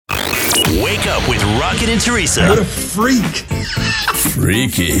Wake up with Rocket and Teresa. What a freak.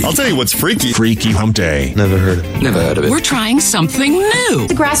 Freaky. I'll tell you what's freaky. Freaky Hump Day. Never heard of it. We're trying something new.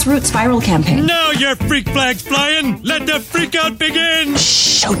 The Grassroots Viral Campaign. Now your freak flag's flying. Let the freak out begin.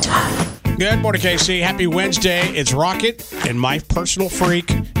 Showtime. Good morning, KC. Happy Wednesday. It's Rocket and my personal freak,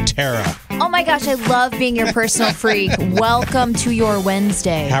 Tara. Oh my gosh, I love being your personal freak. Welcome to your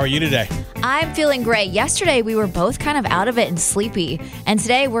Wednesday. How are you today? I'm feeling great. Yesterday, we were both kind of out of it and sleepy. And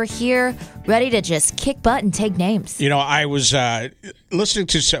today, we're here ready to just kick butt and take names. You know, I was listening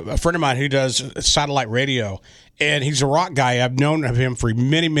to a friend of mine who does satellite radio, and he's a rock guy. I've known of him for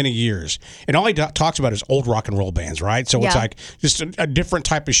many, many years. And all he talks about is old rock and roll bands, right? So it's like just a different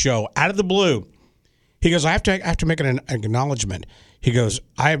type of show. Out of the blue, he goes, I have to make an acknowledgement. He goes,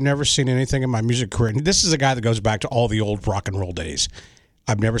 I have never seen anything in my music career. And this is a guy that goes back to all the old rock and roll days.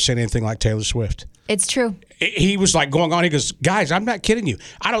 I've never seen anything like Taylor Swift. It's true. He was like going on. He goes, guys, I'm not kidding you.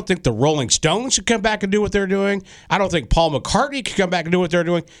 I don't think the Rolling Stones should come back and do what they're doing. I don't think Paul McCartney could come back and do what they're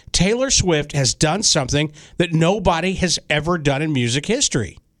doing. Taylor Swift has done something that nobody has ever done in music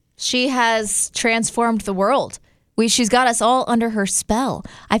history. She has transformed the world. She's got us all under her spell.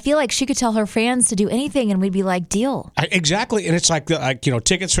 I feel like she could tell her fans to do anything and we'd be like, deal. Exactly. And it's like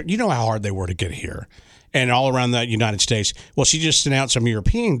tickets, you know how hard they were to get here. And all around the United States. Well, she just announced some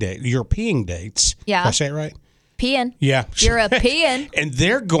European dates. Yeah. Did I say it right? Peeing. Yeah. European. And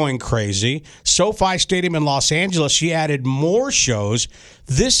they're going crazy. SoFi Stadium in Los Angeles, she added more shows.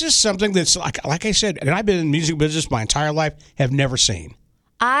 This is something that's, like I said, and I've been in the music business my entire life, have never seen.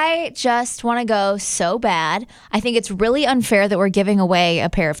 I just want to go so bad. I think it's really unfair that we're giving away a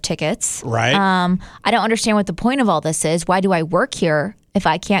pair of tickets. Right. I don't understand what the point of all this is. Why do I work here if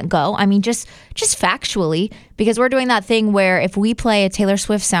I can't go? I mean, just factually, because we're doing that thing where if we play a Taylor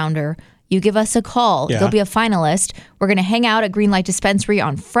Swift sounder, you give us a call. Yeah. You'll be a finalist. We're going to hang out at Greenlight Dispensary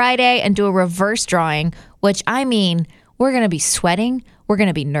on Friday and do a reverse drawing, which I mean, we're going to be sweating. We're going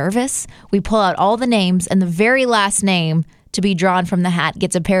to be nervous. We pull out all the names, and the very last name to be drawn from the hat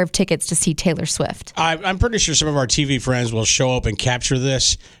gets a pair of tickets to see Taylor Swift. I'm pretty sure some of our TV friends will show up and capture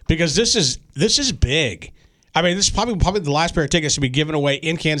this because this is big. I mean, this is probably the last pair of tickets to be given away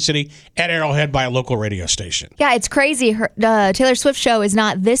in Kansas City at Arrowhead by a local radio station. Yeah, it's crazy. Her Taylor Swift show is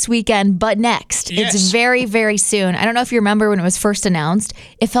not this weekend, but next. Yes. It's very, very soon. I don't know if you remember when it was first announced.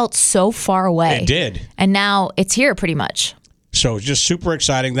 It felt so far away. It did. And now it's here pretty much. So just super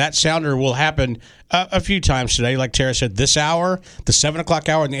exciting. That sounder will happen a few times today. Like Tara said, this hour, the 7 o'clock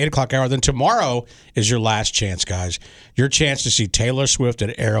hour, and the 8 o'clock hour. Then tomorrow is your last chance, guys. Your chance to see Taylor Swift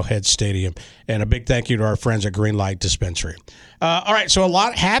at Arrowhead Stadium. And a big thank you to our friends at Greenlight Dispensary. All right, so a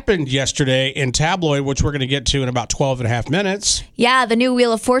lot happened yesterday in tabloid, which we're going to get to in about 12 and a half minutes. Yeah, the new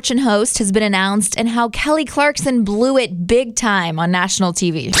Wheel of Fortune host has been announced and how Kelly Clarkson blew it big time on national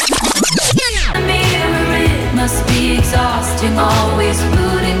TV. Must be exhausting, always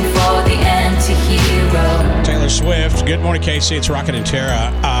rooting for the anti-hero. Taylor Swift. Good morning, Casey. It's Rocket and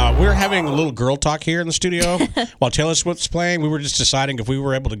Tara. We're having a little girl talk here in the studio while Taylor Swift's playing. We were just deciding if we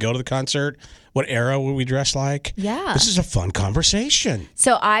were able to go to the concert, what era would we dress like? Yeah. This is a fun conversation.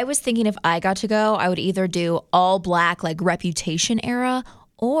 So I was thinking if I got to go, I would either do all black, like Reputation era,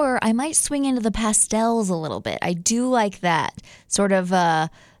 or I might swing into the pastels a little bit. I do like that. Sort of,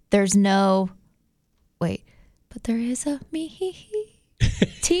 there's no... Wait. But there is a me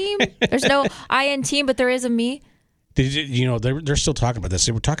team. There's no I in team, but there is a me. They're still talking about this.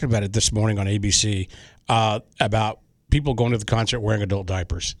 They were talking about it this morning on ABC about people going to the concert wearing adult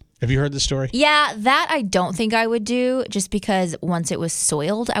diapers. Have you heard this story? Yeah, that I don't think I would do just because once it was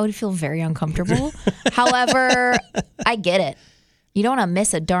soiled, I would feel very uncomfortable. However, I get it. You don't want to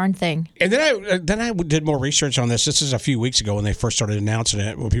miss a darn thing. And then I did more research on this. This is a few weeks ago when they first started announcing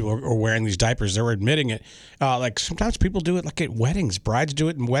it. When people are wearing these diapers, they were admitting it. Like sometimes people do it like at weddings. Brides do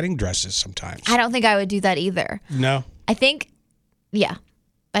it in wedding dresses sometimes. I don't think I would do that either. No. I think, yeah.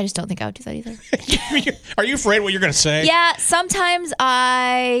 I just don't think I would do that either. Are you afraid what you're going to say? Yeah, sometimes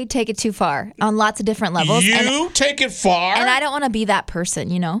I take it too far on lots of different levels. You take it far? And I don't want to be that person,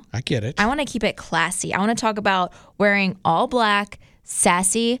 you know? I get it. I want to keep it classy. I want to talk about wearing all black,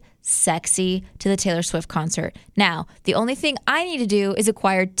 sassy, sexy to the Taylor Swift concert. Now, the only thing I need to do is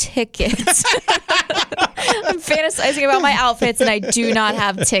acquire tickets. I'm fantasizing about my outfits, and I do not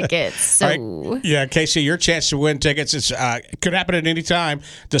have tickets. So, right. Yeah, Casey, your chance to win tickets it could happen at any time.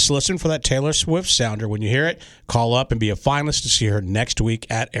 Just listen for that Taylor Swift sounder. When you hear it, call up and be a finalist to see her next week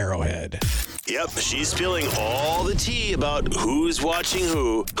at Arrowhead. Yep, she's spilling all the tea about who's watching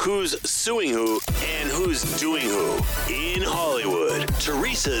who's suing who, and who's doing who. In Hollywood,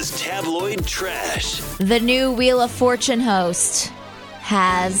 Teresa's tabloid trash. The new Wheel of Fortune host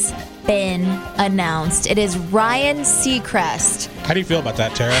has been announced. It is Ryan Seacrest. How do you feel about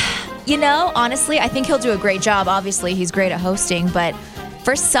that, Tara? You know, honestly, I think he'll do a great job. Obviously, he's great at hosting, but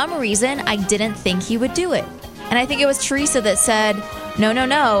for some reason, I didn't think he would do it. And I think it was Teresa that said,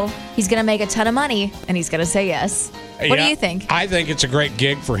 no, he's going to make a ton of money, and he's going to say yes. What do you think? I think it's a great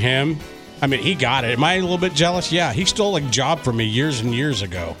gig for him. I mean, he got it. Am I a little bit jealous? Yeah, he stole a job from me years and years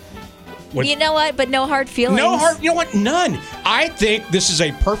ago. You know what? But no hard feelings. You know what? None. I think this is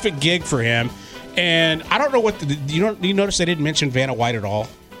a perfect gig for him. And I don't know what, you notice they didn't mention Vanna White at all?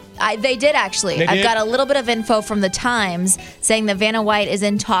 They did, actually. I've got a little bit of info from the Times saying that Vanna White is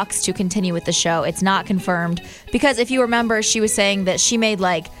in talks to continue with the show. It's not confirmed. Because if you remember, she was saying that she made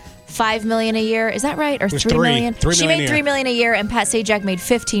like $5 million a year. Is that right? Or $3 million? She made $3 million a year, and Pat Sajak made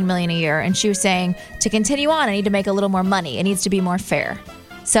 $15 million a year. And she was saying, to continue on, I need to make a little more money. It needs to be more fair.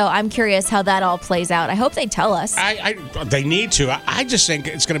 So I'm curious how that all plays out. I hope they tell us. They need to. I just think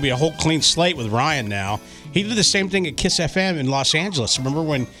it's going to be a whole clean slate with Ryan now. He did the same thing at Kiss FM in Los Angeles. Remember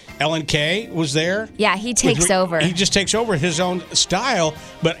when Ellen K was there? Yeah, he takes over. He just takes over his own style.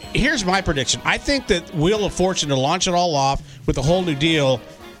 But here's my prediction. I think that Wheel of Fortune, to launch it all off with a whole new deal,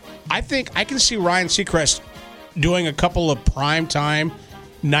 I think I can see Ryan Seacrest doing a couple of primetime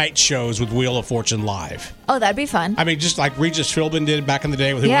night shows with Wheel of Fortune live. Oh, that'd be fun. I mean, just like Regis Philbin did back in the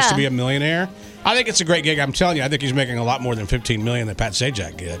day with Who Wants to Be a Millionaire. I think it's a great gig. I'm telling you, I think he's making a lot more than $15 million that Pat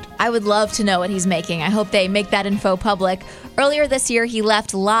Sajak did. I would love to know what he's making. I hope they make that info public. Earlier this year, he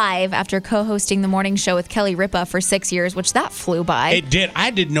left Live after co-hosting the morning show with Kelly Ripa for 6 years, which that flew by. It did.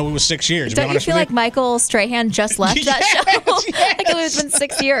 I didn't know it was 6 years. Don't you feel like Michael Strahan just left that show? Yes. Like it's been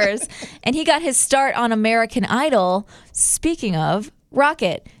 6 years. And he got his start on American Idol. Speaking of,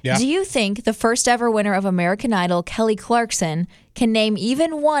 Rocket, do you think the first ever winner of American Idol, Kelly Clarkson, can name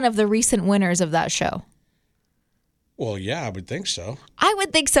even one of the recent winners of that show? Well, yeah, I would think so. I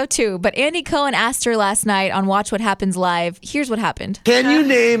would think so too, but Andy Cohen asked her last night on Watch What Happens Live. Here's what happened. Can you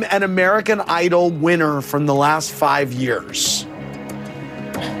name an American Idol winner from the last 5 years?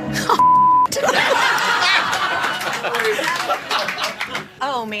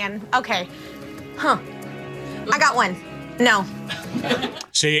 Oh, man. Okay. I got one. No.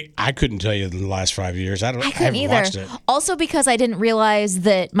 See, I couldn't tell you in the last 5 years. I couldn't either. Watched it. Also because I didn't realize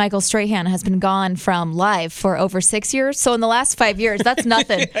that Michael Strahan has been gone from Live for over 6 years. So in the last 5 years, that's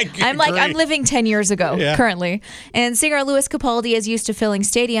nothing. I'm living 10 years ago currently. And singer Louis Capaldi is used to filling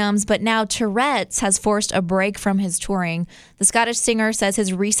stadiums, but now Tourette's has forced a break from his touring. The Scottish singer says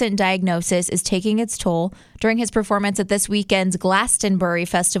his recent diagnosis is taking its toll. During his performance at this weekend's Glastonbury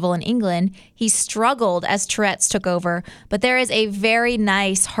Festival in England, he struggled as Tourette's took over. But there is a very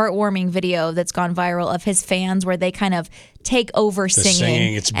nice, heartwarming video that's gone viral of his fans where they kind of take over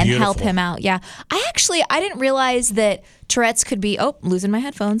singing and help him out. Yeah. I didn't realize that Tourette's could be, losing my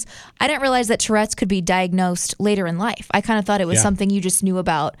headphones. I didn't realize that Tourette's could be diagnosed later in life. I kind of thought it was something you just knew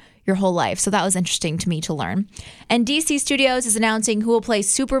about your whole life. So that was interesting to me to learn. And DC Studios is announcing who will play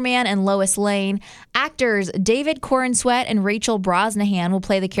Superman and Lois Lane. Actors David Corenswet and Rachel Brosnahan will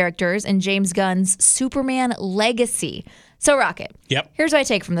play the characters in James Gunn's Superman Legacy. So, Rocket. Yep. Here's what I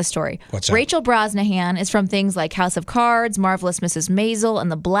take from the story. What's that? Rachel Brosnahan is from things like House of Cards, Marvelous Mrs. Maisel,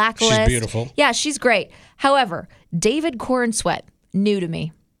 and The Blacklist. She's beautiful. Yeah, she's great. However, David Corenswet, new to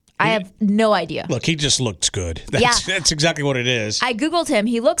me. I have no idea. Look, he just looks good. That's exactly what it is. I Googled him.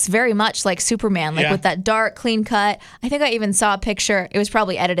 He looks very much like Superman, with that dark, clean cut. I think I even saw a picture. It was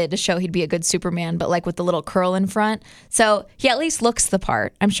probably edited to show he'd be a good Superman, but with the little curl in front. So he at least looks the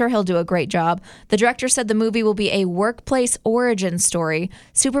part. I'm sure he'll do a great job. The director said the movie will be a workplace origin story.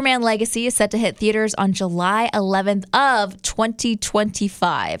 Superman Legacy is set to hit theaters on July 11th of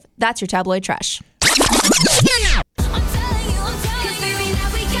 2025. That's your tabloid trash.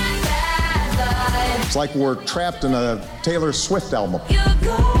 It's like we're trapped in a Taylor Swift album.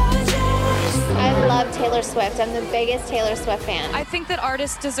 I love Taylor Swift. I'm the biggest Taylor Swift fan. I think that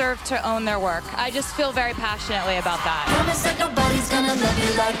artists deserve to own their work. I just feel very passionately about that.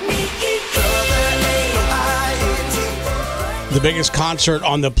 The biggest concert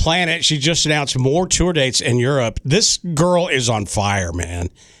on the planet. She just announced more tour dates in Europe. This girl is on fire, man.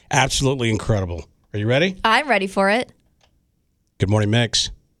 Absolutely incredible. Are you ready? I'm ready for it. Good morning,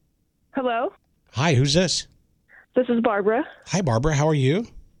 Mix. Hello. Hi, who's this? This is Barbara. Hi, Barbara. How are you?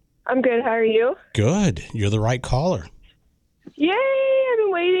 I'm good. How are you? Good. You're the right caller. Yay! I've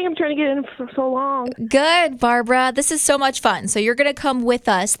been waiting. I'm trying to get in for so long. Good, Barbara. This is so much fun. So you're going to come with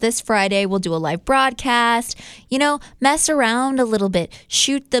us this Friday. We'll do a live broadcast, mess around a little bit,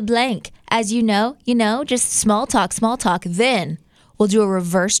 shoot the blank. As you know, just small talk. Then we'll do a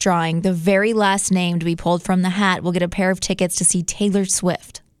reverse drawing. The very last name to be pulled from the hat will get a pair of tickets to see Taylor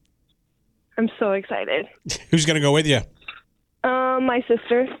Swift. I'm so excited. Who's going to go with you? My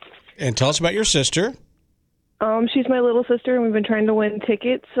sister. And tell us about your sister. She's my little sister, and we've been trying to win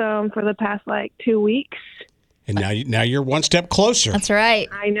tickets for the past 2 weeks. And now you're one step closer. That's right.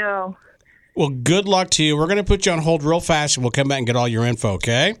 I know. Well, good luck to you. We're going to put you on hold real fast, and we'll come back and get all your info,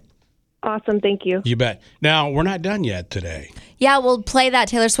 okay? Awesome. Thank you. You bet. Now, we're not done yet today. Yeah, we'll play that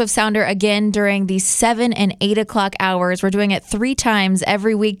Taylor Swift sounder again during the 7 and 8 o'clock hours. We're doing it 3 times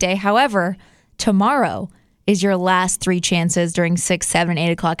every weekday. However, tomorrow is your last 3 chances during 6, 7, and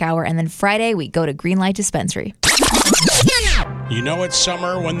 8 o'clock hour. And then Friday, we go to Greenlight Dispensary. You know it's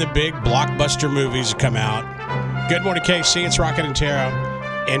summer when the big blockbuster movies come out. Good morning, KC. It's Rocket and Tara.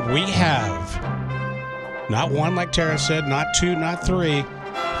 And we have not 1, like Tara said, not 2, not 3,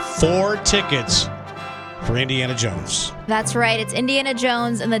 4 tickets for Indiana Jones. That's right. It's Indiana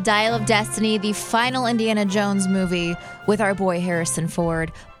Jones and the Dial of Destiny, the final Indiana Jones movie with our boy Harrison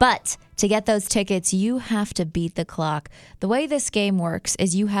Ford. But to get those tickets, you have to beat the clock. The way this game works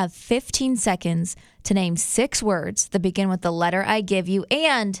is you have 15 seconds to name 6 words that begin with the letter I give you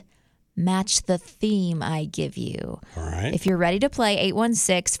and match the theme I give you. All right. If you're ready to play,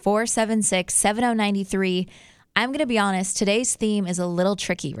 816-476-7093. I'm going to be honest, today's theme is a little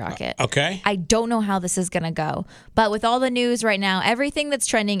tricky, Rocket. Okay. I don't know how this is going to go. But with all the news right now, everything that's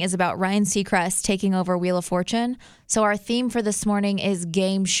trending is about Ryan Seacrest taking over Wheel of Fortune. So our theme for this morning is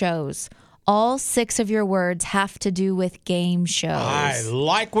game shows. All 6 of your words have to do with game shows. I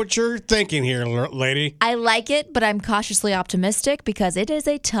like what you're thinking here, lady. I like it, but I'm cautiously optimistic because it is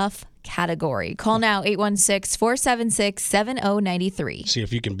a tough category. Call now, 816-476-7093. See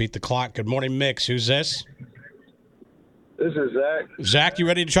if you can beat the clock. Good morning, Mix. Who's this? This is Zach. Zach, you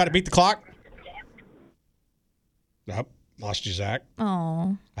ready to try to beat the clock? Nope. Lost you, Zach.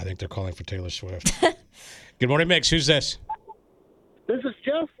 Oh. I think they're calling for Taylor Swift. Good morning, Mix. Who's this? This is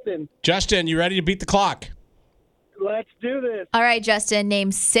Justin. Justin, you ready to beat the clock? Let's do this. All right, Justin,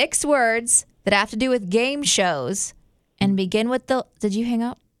 name 6 words that have to do with game shows and begin with the... Did you hang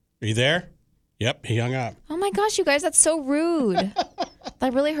up? Are you there? Yep, he hung up. Oh my gosh, you guys, that's so rude.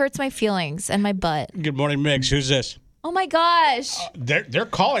 That really hurts my feelings and my butt. Good morning, Mix. Who's this? Oh my gosh. They're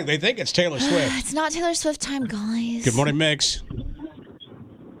calling. They think it's Taylor Swift. It's not Taylor Swift time, guys. Good morning, Mix.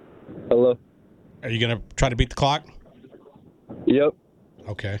 Hello. Are you going to try to beat the clock? Yep.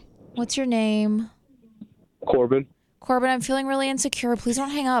 Okay. What's your name? Corbin. Corbin, I'm feeling really insecure. Please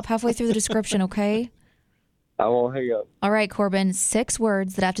don't hang up halfway through the description, okay? I won't hang up. All right, Corbin, 6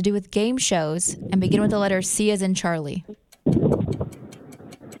 words that have to do with game shows and begin with the letter C as in Charlie.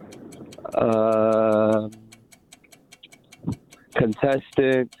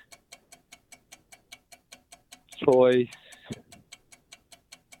 Contestant. Choice.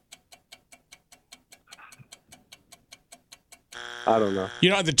 I don't know.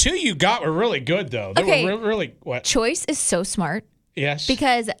 You know, the 2 you got were really good, though. They Okay. were really what? Choice is so smart. Yes.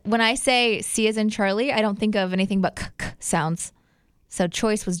 Because when I say C as in Charlie, I don't think of anything but k sounds. So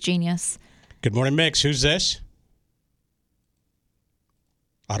choice was genius. Good morning, Mix. Who's this?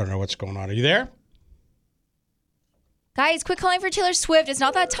 I don't know what's going on. Are you there? Guys, quit calling for Taylor Swift. It's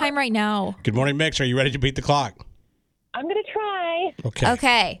not that time right now. Good morning, Mix. Are you ready to beat the clock? I'm going to try. Okay.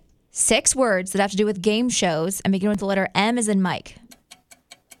 Okay. 6 words that have to do with game shows and begin with the letter M as in Mike.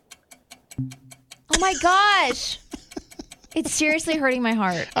 Oh my gosh. It's seriously hurting my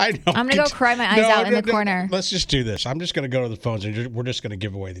heart. I know. I'm going to go cry my eyes out in the corner. Let's just do this. I'm just going to go to the phones and we're just going to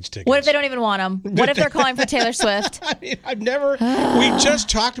give away these tickets. What if they don't even want them? What if they're calling for Taylor Swift? I mean, we just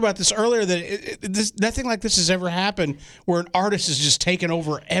talked about this earlier that nothing like this has ever happened where an artist is just taking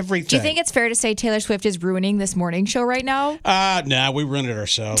over everything. Do you think it's fair to say Taylor Swift is ruining this morning show right now? Nah, we ruined it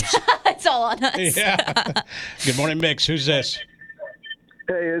ourselves. It's all on us. Yeah. Good morning, Mix. Who's this?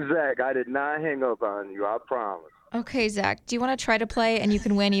 Hey, it's Zach. I did not hang up on you. I promise. Okay, Zach, do you want to try to play and you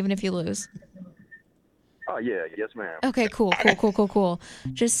can win even if you lose? Oh, yeah. Yes, ma'am. Okay, cool.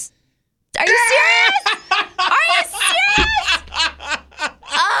 Just, are you serious? Are you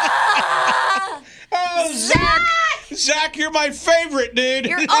serious? Zach, you're my favorite, dude.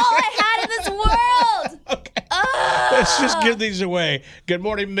 You're all I had in this world. Okay. Let's just give these away. Good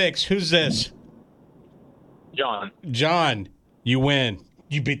morning, Mix. Who's this? John, you win.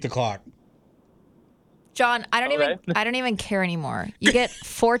 You beat the clock. John, I don't even care anymore. You get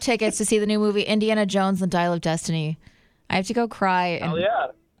 4 tickets to see the new movie Indiana Jones and the Dial of Destiny. I have to go cry and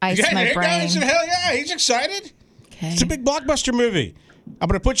ice my brain. Hell yeah, he's excited. Okay. It's a big blockbuster movie. I'm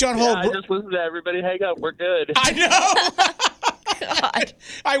going to put you on hold. I just listened to everybody hang up. We're good. I know. God.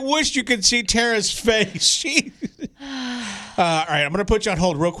 I wish you could see Tara's face. All right, I'm going to put you on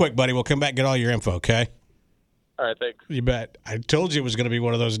hold real quick, buddy. We'll come back and get all your info, okay? All right, thanks. You bet. I told you it was going to be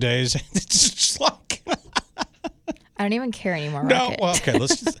one of those days. It's just like... I don't even care anymore, No, Rocket. well, okay,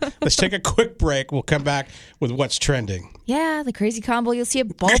 let's take a quick break. We'll come back with what's trending. Yeah, the crazy combo you'll see at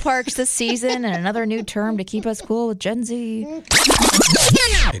ballparks this season and another new term to keep us cool with Gen Z.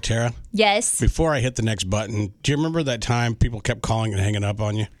 Hey, Tara. Yes. Before I hit the next button, do you remember that time people kept calling and hanging up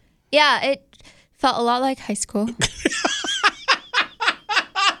on you? Yeah, it felt a lot like high school.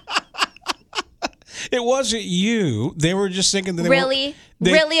 It wasn't you. They were just thinking that Really?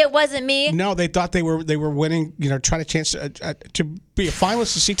 Really, it wasn't me? No, they thought they were winning, trying to chance to be a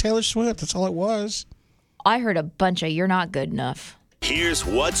finalist to see Taylor Swift. That's all it was. I heard a bunch of "you're not good enough." Here's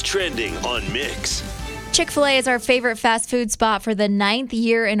what's trending on Mix. Chick-fil-A is our favorite fast food spot for the 9th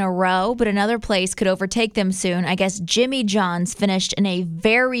year in a row, but another place could overtake them soon. I guess Jimmy John's finished in a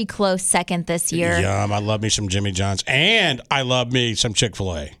very close second this year. Yum, I love me some Jimmy John's, and I love me some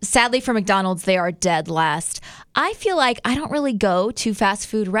Chick-fil-A. Sadly for McDonald's, they are dead last. I feel like I don't really go to fast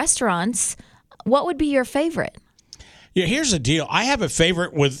food restaurants. What would be your favorite? Yeah, here's the deal. I have a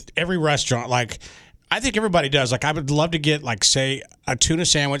favorite with every restaurant. Like, I think everybody does. Like, I would love to get, like, say, a tuna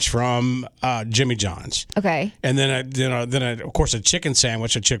sandwich from Jimmy John's. Okay. And then, of course, a chicken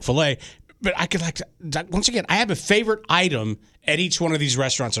sandwich at Chick-fil-A. But I could, once again, I have a favorite item at each one of these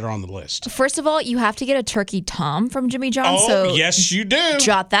restaurants that are on the list. First of all, you have to get a turkey tom from Jimmy John's. Oh, so yes, you do.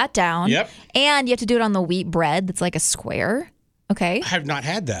 Jot that down. Yep. And you have to do it on the wheat bread that's like a square. Okay. I have not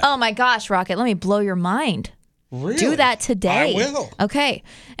had that. Oh, my gosh, Rocket. Let me blow your mind. Really? Do that today. I will. Okay.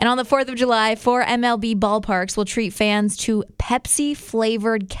 And on the 4th of July, 4 MLB ballparks will treat fans to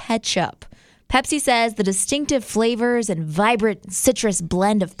Pepsi-flavored ketchup. Pepsi says the distinctive flavors and vibrant citrus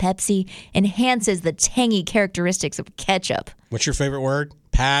blend of Pepsi enhances the tangy characteristics of ketchup. What's your favorite word?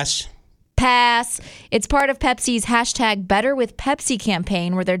 Pass. Pass. It's part of Pepsi's hashtag Better with Pepsi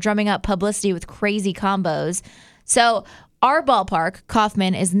campaign where they're drumming up publicity with crazy combos. So our ballpark,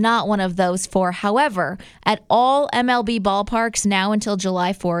 Kauffman, is not one of those four. However, at all MLB ballparks now until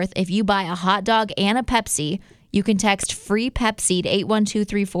July 4th, if you buy a hot dog and a Pepsi, you can text free Pepsi to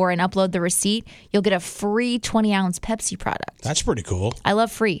 81234 and upload the receipt. You'll get a free 20-ounce Pepsi product. That's pretty cool. I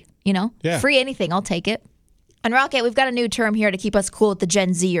love free, Yeah. Free anything, I'll take it. And Rocket, we've got a new term here to keep us cool with the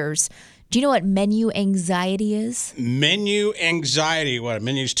Gen Zers. Do you know what menu anxiety is? Menu anxiety. What, a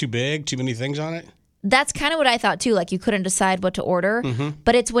menu's too big? Too many things on it? That's kind of what I thought, too. Like, you couldn't decide what to order. Mm-hmm.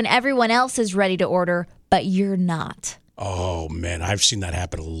 But it's when everyone else is ready to order, but you're not. Oh, man, I've seen that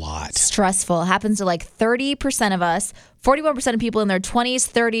happen a lot. Stressful. It happens to like 30% of us. 41% of people in their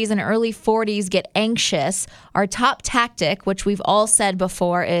 20s, 30s, and early 40s get anxious. Our top tactic, which we've all said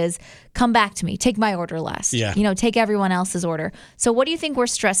before, is come back to me. Take my order last. Yeah. Take everyone else's order. So what do you think we're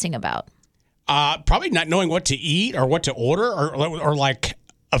stressing about? Probably not knowing what to eat or what to order or like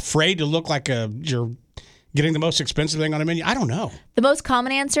afraid to look like you're getting the most expensive thing on a menu. I don't know. The most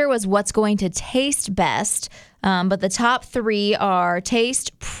common answer was what's going to taste best. But the top three are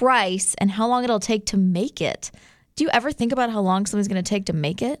taste, price, and how long it'll take to make it. Do you ever think about how long something's going to take to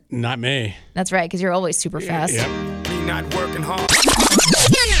make it? Not me. That's right, because you're always super fast. Yep. Me not working hard.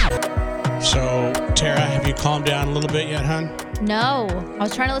 So, Tara, have you calmed down a little bit yet, hon? No. I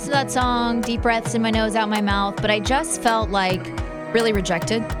was trying to listen to that song, deep breaths in my nose, out my mouth, but I just felt like really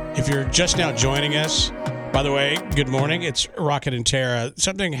rejected. If you're just now joining us, by the way, good morning. It's Rocket and Tara.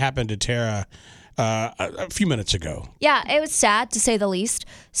 Something happened to Tara a few minutes ago. Yeah, it was sad to say the least.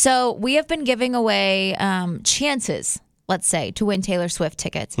 So we have been giving away chances, let's say, to win Taylor Swift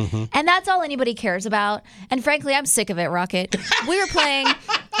tickets. Mm-hmm. And that's all anybody cares about. And frankly, I'm sick of it, Rocket. We were playing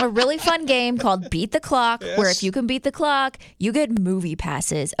a really fun game called Beat the Clock, where if you can beat the clock, you get movie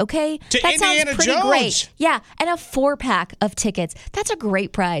passes, okay? To that Indiana sounds pretty Jones. great. Yeah, and a 4-pack of tickets. That's a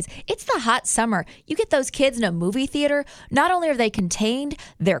great prize. It's the hot summer. You get those kids in a movie theater. Not only are they contained,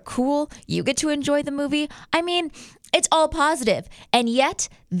 they're cool. You get to enjoy the movie. I mean, it's all positive. And yet,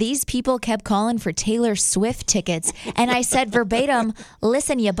 these people kept calling for Taylor Swift tickets. And I said verbatim,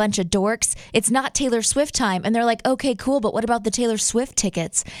 listen, you bunch of dorks, it's not Taylor Swift time. And they're like, okay, cool, but what about the Taylor Swift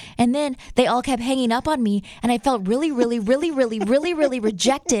tickets? And then they all kept hanging up on me. And I felt really, really, really, really, really, really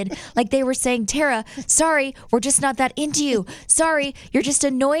rejected. Like they were saying, Tara, sorry, we're just not that into you. Sorry, you're just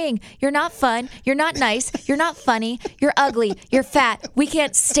annoying. You're not fun. You're not nice. You're not funny. You're ugly. You're fat. We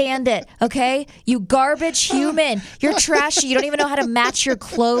can't stand it, okay? You garbage human. You're trashy. You don't even know how to match your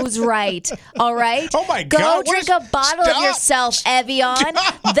clothes right. All right? Oh, my Go God. drink a bottle of yourself, Evian.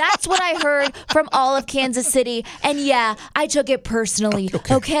 That's what I heard from all of Kansas City. And yeah, I took it personally.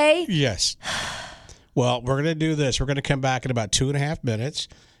 Okay? Yes. Well, we're going to do this. We're going to come back in about 2.5 minutes.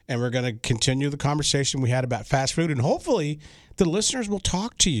 and we're going to continue the conversation we had about fast food, and hopefully the listeners will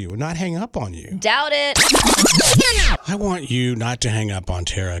talk to you and not hang up on you. Doubt it. I want you not to hang up on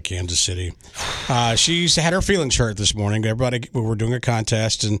Tara, Kansas City. She's had her feelings hurt this morning. We were doing a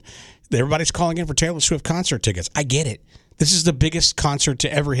contest, and everybody's calling in for Taylor Swift concert tickets. I get it. This is the biggest concert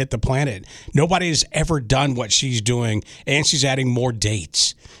to ever hit the planet. Nobody has ever done what she's doing, and she's adding more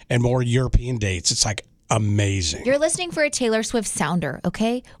dates and more European dates. It's like amazing. You're listening for a Taylor Swift sounder,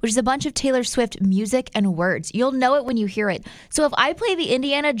 okay? Which is a bunch of Taylor Swift music and words. You'll know it when you hear it. So if I play the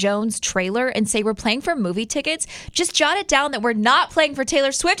Indiana Jones trailer and say we're playing for movie tickets, just jot it down that we're not playing for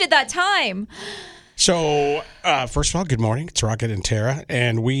Taylor Swift at that time. So, first of all, good morning. It's Rocket and Tara.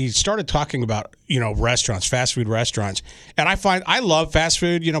 And we started talking about, restaurants, fast food restaurants. And I love fast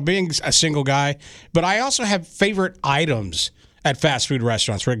food, being a single guy. But I also have favorite items at fast food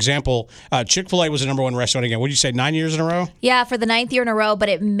restaurants. For example, Chick-fil-A was the number one restaurant again. What did you say, 9 years in a row? Yeah, for the 9th year in a row, but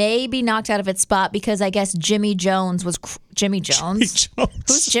it may be knocked out of its spot because I guess Jimmy Jones was... Jimmy Jones?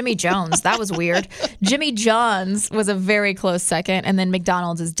 Who's Jimmy Jones? That was weird. Jimmy John's was a very close second, and then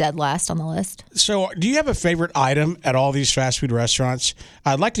McDonald's is dead last on the list. So do you have a favorite item at all these fast food restaurants?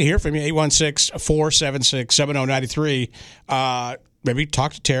 I'd like to hear from you, 816-476-7093. Maybe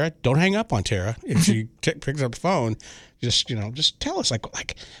talk to Tara. Don't hang up on Tara if she picks up the phone. Just tell us,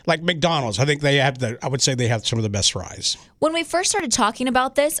 like McDonald's. I think I would say they have some of the best fries. When we first started talking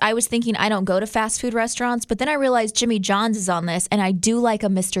about this, I was thinking I don't go to fast food restaurants, but then I realized Jimmy John's is on this, and I do like a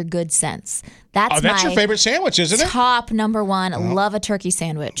Mr. Good Sense. That's your favorite sandwich, isn't it? Top number one. Love a turkey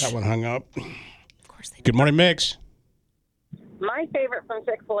sandwich. That one hung up. Of course they do. Good morning, Mix. My favorite from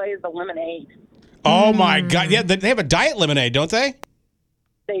Chick-fil-A is the lemonade. Oh, my God. Yeah, they have a diet lemonade, don't they?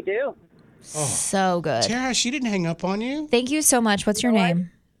 They do. Oh. So good. Tara, she didn't hang up on you. Thank you so much. What's your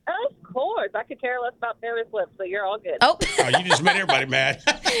name? Of course. I could care less about Taylor Swift, so you're all good. Oh, you just made everybody mad.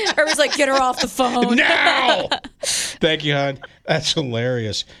 I was like, get her off the phone. No! Thank you, hon. That's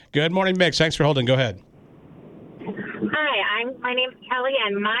hilarious. Good morning, Mix. Thanks for holding. Go ahead. Hi, my name's Kelly,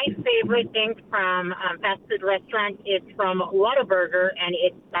 and my favorite thing from fast food restaurant is from Whataburger, and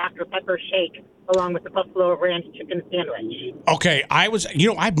it's Dr. Pepper Shake, along with the Buffalo Ranch chicken sandwich. Okay,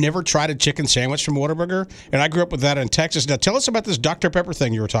 I've never tried a chicken sandwich from Whataburger, and I grew up with that in Texas. Now, tell us about this Dr. Pepper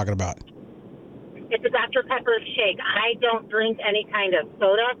thing you were talking about. It's a Dr. Pepper shake. I don't drink any kind of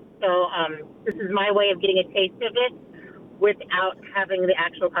soda, so this is my way of getting a taste of it without having the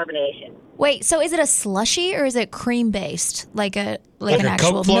actual carbonation. Wait, so is it a slushy or is it cream-based, like an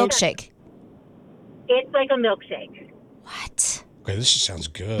actual milkshake? It's like a milkshake. What? Okay, this just sounds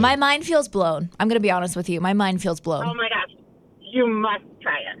good. My mind feels blown. I'm going to be honest with you. My mind feels blown. Oh, my gosh. You must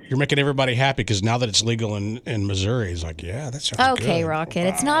try it. You're making everybody happy because now that it's legal in Missouri, it's like, yeah, that sounds good. Okay, Rocket.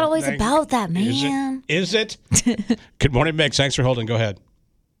 It's not always about that, man. Is it? Good morning, Meg. Thanks for holding. Go ahead.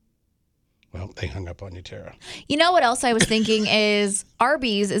 Well, they hung up on you, Tara. You know what else I was thinking is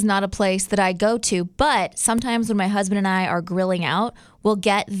Arby's is not a place that I go to, but sometimes when my husband and I are grilling out, we'll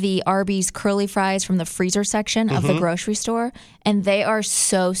get the Arby's curly fries from the freezer section of the grocery store, and they are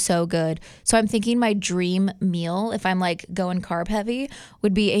so, so good. So I'm thinking my dream meal, if I'm like going carb heavy,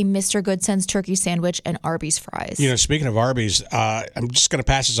 would be a Mr. Good Sense turkey sandwich and Arby's fries. Speaking of Arby's, I'm just going to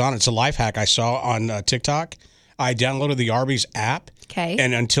pass this on. It's a life hack I saw on TikTok. I downloaded the Arby's app. Okay.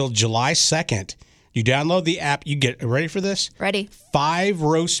 And until July 2nd, you download the app. You get ready for this? Ready. 5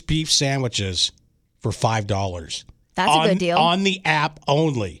 roast beef sandwiches for $5. That's a good deal. On the app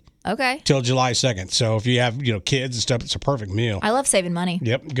only. Okay. Till July 2nd. So if you have, kids and stuff, it's a perfect meal. I love saving money.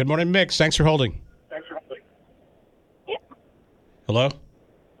 Yep. Good morning, Mix. Thanks for holding. Yeah. Hello?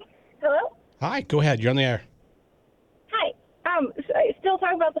 Hello? Hi. Go ahead. You're on the air. Hi. Still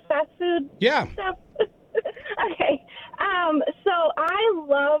talking about the fast food Yeah. stuff? Okay. So I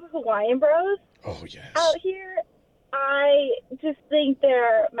love Hawaiian Bros. Oh, yes. Out here, I just think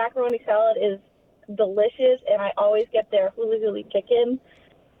their macaroni salad is delicious, and I always get their huli huli chicken.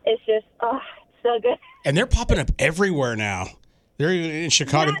 It's just, so good. And they're popping up everywhere now. They're in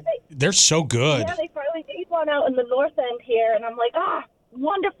Chicago. Yeah, they're so good. Yeah, they finally made one out in the north end here, and I'm like,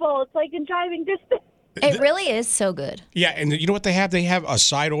 wonderful. It's like in driving distance. It really is so good. Yeah, and you know what they have? They have a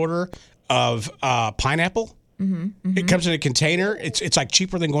side order of pineapple. It comes in a container. It's like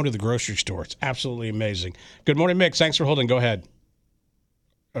cheaper than going to the grocery store. It's absolutely amazing. Good morning, Mix. Thanks for holding. Go ahead.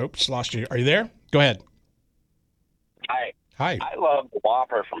 Oops, lost you. Are you there? Go ahead. Hi. Hi. I love the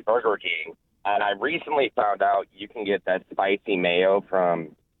Whopper from Burger King, and I recently found out you can get that spicy mayo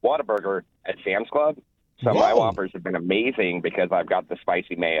from Whataburger at Sam's Club. So my Whoppers have been amazing because I've got the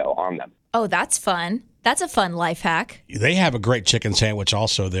spicy mayo on them. Oh, that's fun. That's a fun life hack. They have a great chicken sandwich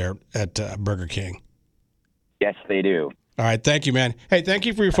also there at Burger King. Yes, they do. All right, thank you, man. Hey, thank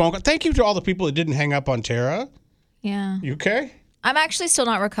you for your phone call. Thank you to all the people that didn't hang up on Tara. Yeah. You okay? I'm actually still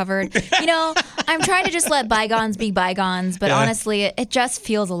not recovered. I'm trying to just let bygones be bygones, but honestly, it just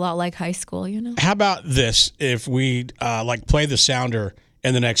feels a lot like high school, How about this? If we play the sounder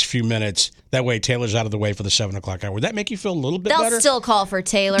in the next few minutes, that way Taylor's out of the way for the 7 o'clock hour. Would that make you feel a little bit better? They'll still call for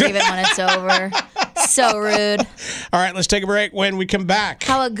Taylor even when it's over. So rude. All right, let's take a break. When we come back,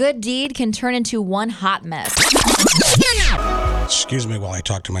 how a good deed can turn into one hot mess. Excuse me while I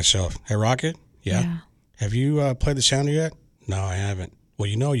talk to myself. Hey, Rocket? Yeah. Have you played the sounder yet? No, I haven't. Well,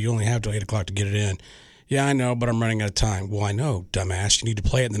 you only have till 8 o'clock to get it in. Yeah, I know, but I'm running out of time. Well, I know, dumbass. You need to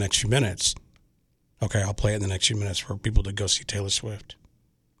play it in the next few minutes. Okay, I'll play it in the next few minutes for people to go see Taylor Swift.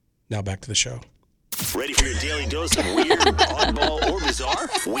 Now back to the show. Ready for your daily dose of weird, oddball, or bizarre?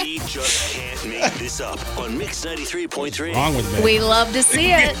 We just can't make this up on Mix 93.3. Wrong with me. We love to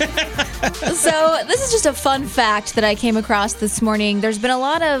see it. So this is just a fun fact that I came across this morning. There's been a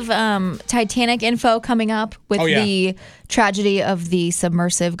lot of Titanic info coming up with the tragedy of the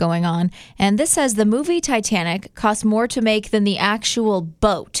submersive going on. And this says the movie Titanic cost more to make than the actual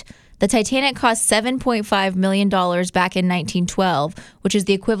boat. The Titanic cost $7.5 million back in 1912, which is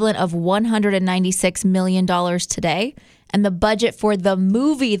the equivalent of $196 million today. And the budget for the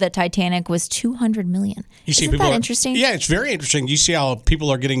movie The Titanic was $200 million. Isn't that interesting? Yeah, it's very interesting. You see how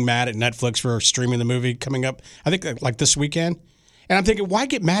people are getting mad at Netflix for streaming the movie coming up, I think, like this weekend. And I'm thinking, why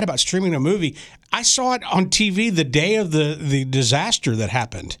get mad about streaming a movie? I saw it on TV the day of the disaster that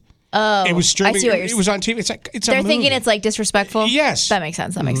happened. Oh, it was streaming. I see what you're it was on TV. It's like they're thinking it's like disrespectful. Yes, that makes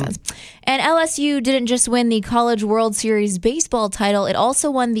sense. That makes sense. And LSU didn't just win the College World Series baseball title; it also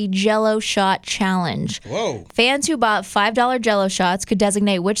won the Jell-O Shot Challenge. Whoa! Fans who bought $5 Jell-O shots could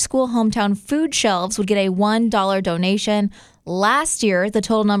designate which school hometown food shelves would get a $1 donation. Last year, the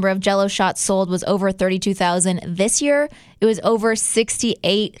total number of Jell-O shots sold was over 32,000. This year, it was over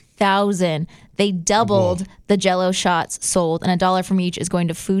 68,000. They doubled the Jell-O shots sold, and $1 from each is going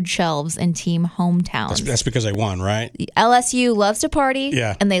to food shelves in team hometowns. That's because they won, right? LSU loves to party,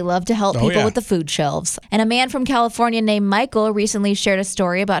 and they love to help people with the food shelves. And a man from California named Michael recently shared a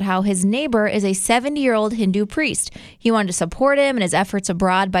story about how his neighbor is a 70-year-old Hindu priest. He wanted to support him in his efforts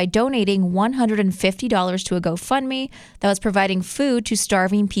abroad by donating $150 to a GoFundMe that was providing food to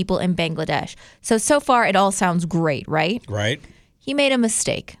starving people in Bangladesh. So far, it all sounds great, right? Right. He made a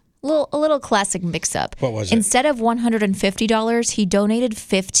mistake. A little classic mix-up. What was it? Instead of $150, he donated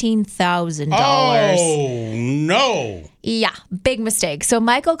 $15,000. Oh, no. Yeah, big mistake. So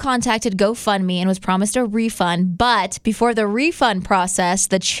Michael contacted GoFundMe and was promised a refund, but before the refund process,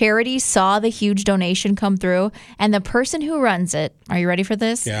 the charity saw the huge donation come through, and the person who runs it, are you ready for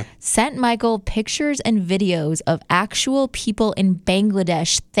this? Yeah. Sent Michael pictures and videos of actual people in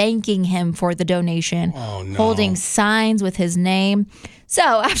Bangladesh thanking him for the donation, holding signs with his name. So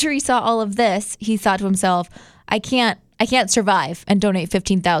after he saw all of this, he thought to himself, I can't survive and donate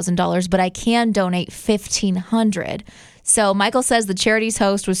 $15,000, but I can donate $1,500. So Michael says the charity's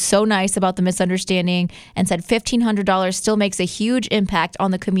host was so nice about the misunderstanding and said $1,500 still makes a huge impact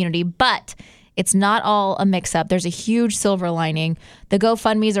on the community, but it's not all a mix-up. There's a huge silver lining. The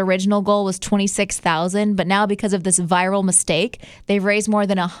GoFundMe's original goal was $26,000, but now because of this viral mistake, they've raised more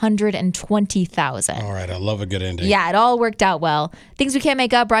than $120,000. All right, I love a good ending. Yeah, it all worked out well. Things We Can't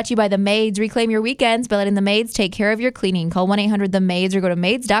Make Up brought to you by The Maids. Reclaim your weekends by letting The Maids take care of your cleaning. Call 1-800-THE-MAIDS or go to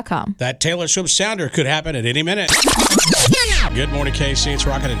maids.com. That Taylor Swift sounder could happen at any minute. Good morning, KC. It's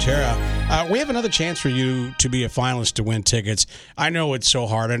Rocket and Tara. We have another chance for you to be a finalist to win tickets. I know it's so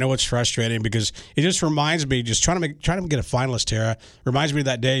hard. I know it's frustrating because it just reminds me, just trying to get a finalist, Tara, reminds me of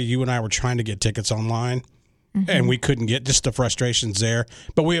that day you and I were trying to get tickets online and we couldn't get, just the frustrations there.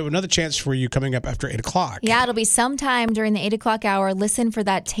 But we have another chance for you coming up after 8 o'clock. Yeah, it'll be sometime during the 8 o'clock hour. Listen for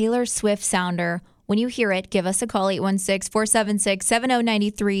that Taylor Swift sounder. When you hear it, give us a call,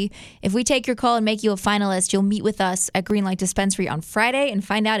 816-476-7093. If we take your call and make you a finalist, you'll meet with us at Greenlight Dispensary on Friday and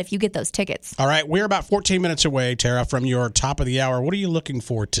find out if you get those tickets. All right, we're about 14 minutes away, Tara, from your top of the hour. What are you looking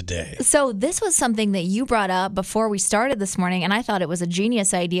for today? So this was something that you brought up before we started this morning, and I thought it was a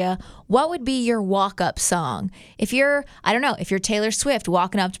genius idea. What would be your walk-up song? If you're, I don't know, if you're Taylor Swift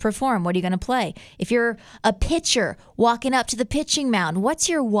walking up to perform, what are you going to play? If you're a pitcher walking up to the pitching mound, what's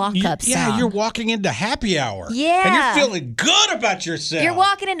your walk-up song? Yeah, you're walking into happy hour. Yeah. And you're feeling good about yourself. You're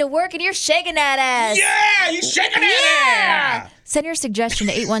walking into work and you're shaking that ass. Yeah, you're shaking that ass. Send your suggestion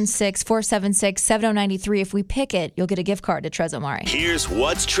to 816-476-7093. If we pick it, you'll get a gift card to Trezzo Mari. Here's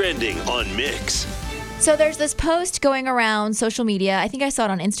what's trending on Mix. So there's this post going around social media. I think I saw it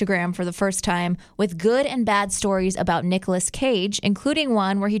on Instagram for the first time with good and bad stories about Nicolas Cage, including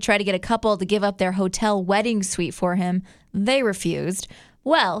one where he tried to get a couple to give up their hotel wedding suite for him. They refused.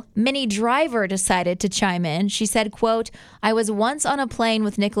 Well, Minnie Driver decided to chime in. She said, quote, "I was once on a plane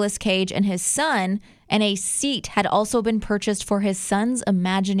with Nicolas Cage and his son, and a seat had also been purchased for his son's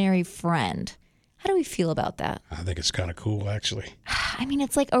imaginary friend." How do we feel about that? I think it's kind of cool, actually. I mean,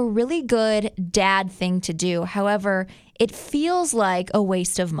 it's like a really good dad thing to do. However, it feels like a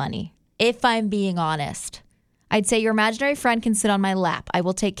waste of money, if I'm being honest. I'd say your imaginary friend can sit on my lap. I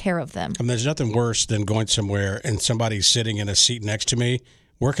will take care of them. I mean, there's nothing worse than going somewhere and somebody's sitting in a seat next to me.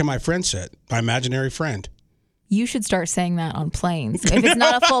 Where can my friend sit? My imaginary friend. You should start saying that on planes. If it's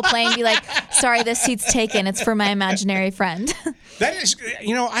not a full plane, be like, sorry, this seat's taken. It's for my imaginary friend. That is,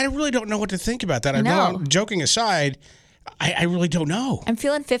 I really don't know what to think about that. I know. Joking aside, I really don't know. I'm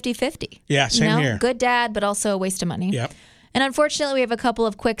feeling 50-50. Yeah, same here. Good dad, but also a waste of money. Yep. And unfortunately, we have a couple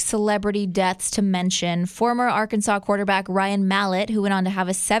of quick celebrity deaths to mention. Former Arkansas quarterback Ryan Mallett, who went on to have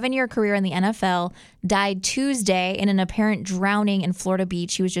a 7-year career in the NFL, died Tuesday in an apparent drowning in Florida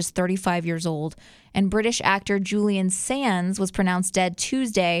Beach. He was just 35 years old. And British actor Julian Sands was pronounced dead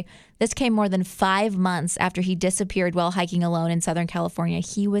Tuesday. This came more than 5 months after he disappeared while hiking alone in Southern California.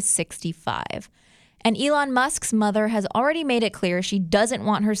 He was 65. And Elon Musk's mother has already made it clear she doesn't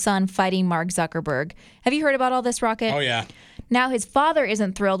want her son fighting Mark Zuckerberg. Have you heard about all this, Rocket? Oh, yeah. Now, his father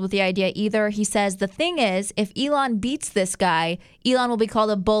isn't thrilled with the idea either. He says the thing is, if Elon beats this guy, Elon will be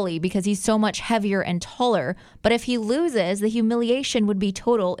called a bully because he's so much heavier and taller. But if he loses, the humiliation would be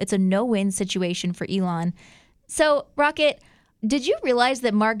total. It's a no-win situation for Elon. So, Rocket, did you realize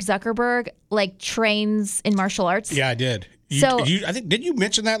that Mark Zuckerberg, trains in martial arts? Yeah, I did. Did you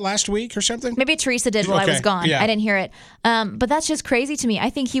mention that last week or something? Maybe Teresa did while I was gone. Yeah. I didn't hear it. But that's just crazy to me. I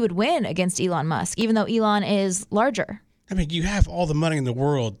think he would win against Elon Musk, even though Elon is larger. I mean, you have all the money in the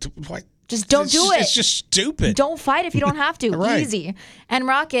world. Just don't do it. It's just stupid. Don't fight if you don't have to. Right. Easy. And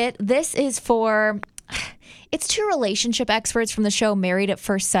Rocket, this is for... It's 2 relationship experts from the show Married at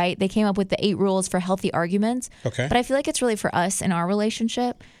First Sight. They came up with the 8 rules for healthy arguments. Okay. But I feel like it's really for us in our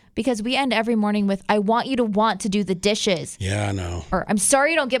relationship because we end every morning with, I want you to want to do the dishes. Yeah, I know. Or, I'm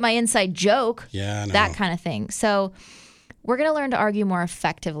sorry you don't get my inside joke. Yeah, I know. That kind of thing. So we're going to learn to argue more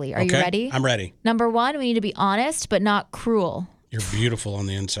effectively. Are you ready? I'm ready. Number 1, we need to be honest but not cruel. You're beautiful on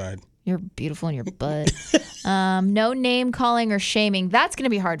the inside. You're beautiful in your butt. No name calling or shaming. That's going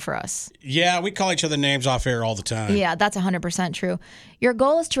to be hard for us. Yeah, we call each other names off air all the time. Yeah, that's 100% true. Your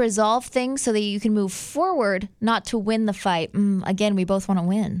goal is to resolve things so that you can move forward, not to win the fight. Again, we both want to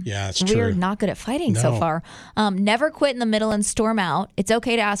win. Yeah, that's true. We're not good at fighting so far. Never quit in the middle and storm out. It's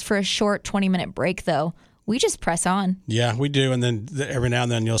okay to ask for a short 20-minute break, though. We just press on. Yeah, we do. And then every now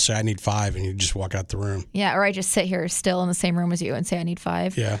and then you'll say, I need 5, and you just walk out the room. Yeah, or I just sit here still in the same room as you and say I need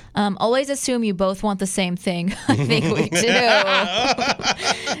 5. Yeah. Always assume you both want the same thing. I think we do.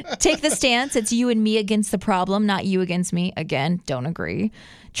 Take the stance. It's you and me against the problem, not you against me. Again, don't agree.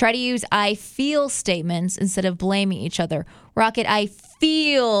 Try to use I feel statements instead of blaming each other. Rocket, I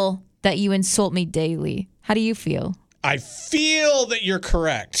feel that you insult me daily. How do you feel? I feel that you're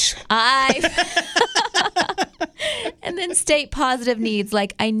correct. And then state positive needs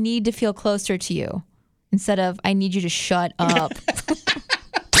like I need to feel closer to you instead of I need you to shut up.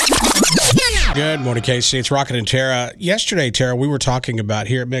 Good morning, Casey. It's Rocket and Tara. Yesterday, Tara, we were talking about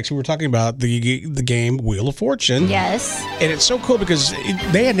here at Mix. We were talking about the game Wheel of Fortune. Yes. And it's so cool because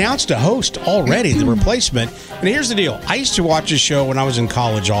they announced a host already, the replacement. And here's the deal. I used to watch this show when I was in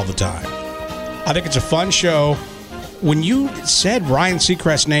college all the time. I think it's a fun show. When you said Ryan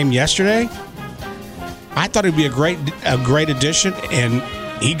Seacrest's name yesterday, I thought it'd be a great addition, and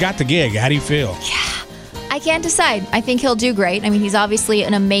he got the gig. How do you feel? Yeah, I can't decide. I think he'll do great. I mean, he's obviously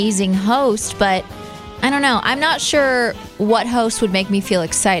an amazing host, but I don't know. I'm not sure what host would make me feel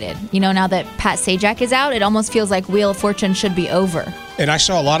excited. Now that Pat Sajak is out, it almost feels like Wheel of Fortune should be over. And I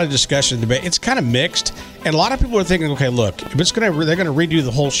saw a lot of discussion and debate. It's kind of mixed, and a lot of people are thinking, okay, look, if they're going to redo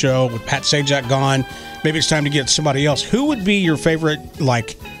the whole show with Pat Sajak gone, maybe it's time to get somebody else. Who would be your favorite,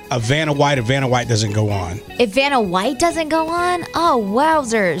 if Vanna White doesn't go on? If Vanna White doesn't go on? Oh,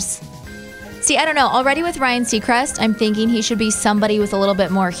 wowzers. See, I don't know. Already with Ryan Seacrest, I'm thinking he should be somebody with a little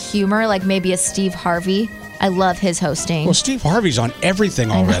bit more humor, like maybe a Steve Harvey. I love his hosting. Well, Steve Harvey's on everything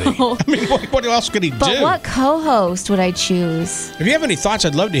already. I mean, what else could he do? But what co-host would I choose? If you have any thoughts,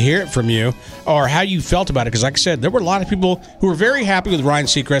 I'd love to hear it from you or how you felt about it. Because like I said, there were a lot of people who were very happy with Ryan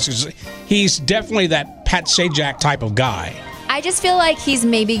Seacrest because he's definitely that Pat Sajak type of guy. I just feel like he's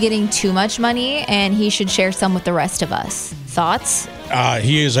maybe getting too much money and he should share some with the rest of us. Thoughts?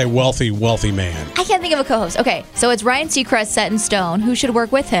 he is a wealthy, wealthy man. I can't think of a co-host. Okay, so it's Ryan Seacrest set in stone. Who should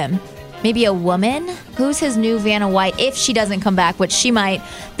work with him? Maybe a woman? Who's his new Vanna White if she doesn't come back, which she might.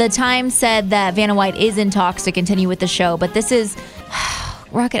 The Times said that Vanna White is in talks to continue with the show, but this is...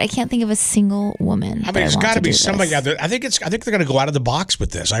 Rocket, I can't think of a single woman. I mean, it's got to be somebody out there. I think they're going to go out of the box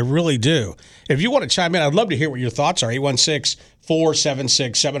with this. I really do. If you want to chime in, I'd love to hear what your thoughts are.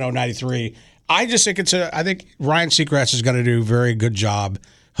 816-476-7093. I just think I think Ryan Seacrest is going to do a very good job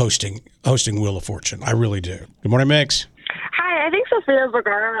hosting Wheel of Fortune. I really do. Good morning, Mix. Hi, I think Sofia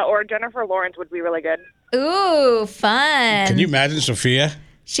Vergara or Jennifer Lawrence would be really good. Ooh, fun. Can you imagine Sophia?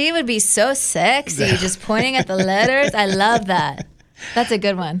 She would be so sexy, just pointing at the letters. I love that. That's a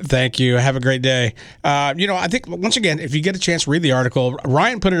good one. Thank you. Have a great day. I think, once again, if you get a chance, read the article.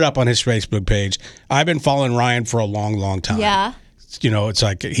 Ryan put it up on his Facebook page. I've been following Ryan for a long, long time. Yeah. It's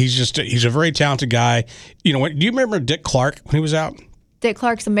like he's a very talented guy. Do you remember Dick Clark when he was out? Dick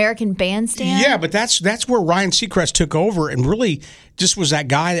Clark's American Bandstand? Yeah, but that's where Ryan Seacrest took over and really just was that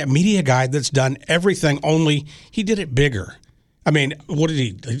guy, that media guy that's done everything, only he did it bigger. I mean, what did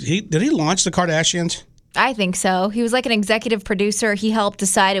he did he launch the Kardashians? I think so. He was like an executive producer. He helped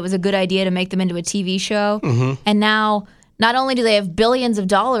decide it was a good idea to make them into a TV show. Mm-hmm. And now, not only do they have billions of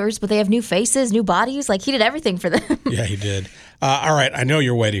dollars, but they have new faces, new bodies. Like, he did everything for them. Yeah, he did. All right, I know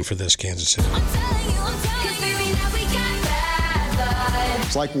you're waiting for this, Kansas City.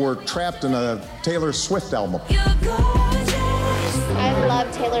 It's like we're trapped in a Taylor Swift album. I love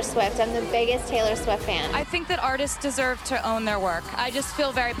Taylor Swift. I'm the biggest Taylor Swift fan. I think that artists deserve to own their work. I just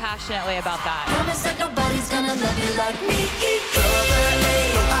feel very passionately about that.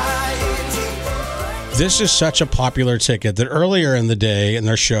 This is such a popular ticket that earlier in the day in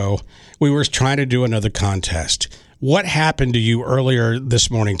their show, we were trying to do another contest. What happened to you earlier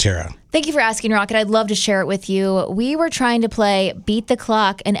this morning, Tara? Thank you for asking, Rocket. I'd love to share it with you. We were trying to play Beat the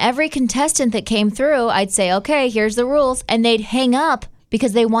Clock, and every contestant that came through, I'd say, okay, here's the rules, and they'd hang up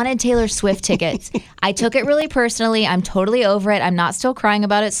because they wanted Taylor Swift tickets. I took it really personally. I'm totally over it. I'm not still crying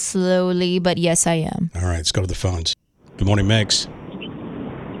about it slowly, but yes, I am. All right, let's go to the phones. Good morning, Mix.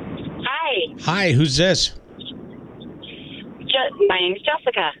 Hi. Hi, who's this? My name's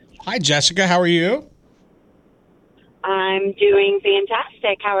Jessica. Hi, Jessica. How are you? I'm doing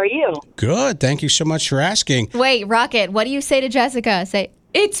fantastic. How are you? Good. Thank you so much for asking. Wait, Rocket, what do you say to Jessica? Say,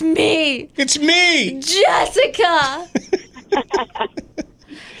 it's me. It's me. Jessica.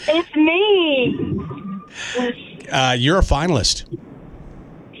 It's me. You're a finalist.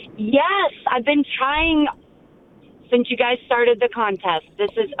 Yes, I've been trying since you guys started the contest. This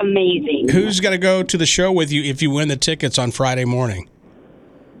is amazing. Who's going to go to the show with you if you win the tickets on Friday morning?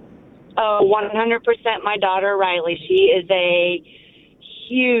 100% my daughter, Riley. She is a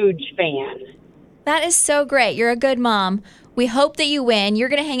huge fan. That is so great. You're a good mom. We hope that you win. You're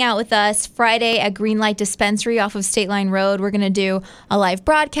going to hang out with us Friday at Greenlight Dispensary off of State Line Road. We're going to do a live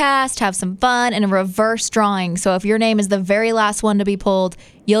broadcast, have some fun, and a reverse drawing. So if your name is the very last one to be pulled,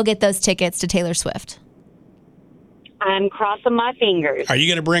 you'll get those tickets to Taylor Swift. I'm crossing my fingers. Are you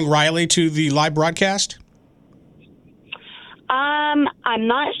going to bring Riley to the live broadcast? I'm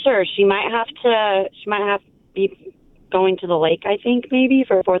not sure. She might have to be going to the lake, I think, maybe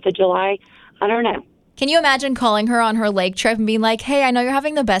for 4th of July. I don't know. Can you imagine calling her on her lake trip and being like, hey, I know you're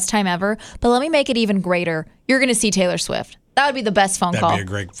having the best time ever, but let me make it even greater. You're going to see Taylor Swift. That would be the best phone call. That'd be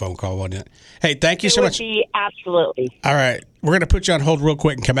a great phone call, wouldn't it? Hey, thank you so much. It would be, absolutely. All right. We're going to put you on hold real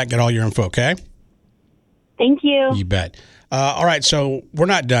quick and come back and get all your info, okay? Thank you. You bet. All right, so we're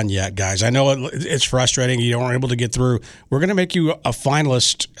not done yet, guys. I know it's frustrating. You aren't able to get through. We're going to make you a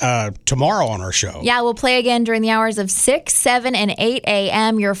finalist tomorrow on our show. Yeah, we'll play again during the hours of 6, 7, and 8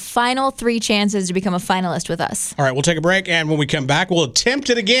 a.m. Your final 3 chances to become a finalist with us. All right, we'll take a break, and when we come back, we'll attempt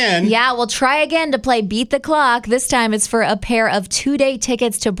it again. Yeah, we'll try again to play Beat the Clock. This time it's for a pair of 2-day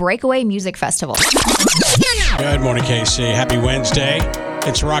tickets to Breakaway Music Festival. Good morning, KC. Happy Wednesday.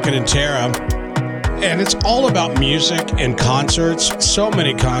 It's Rocket and Tara. And it's all about music and concerts. So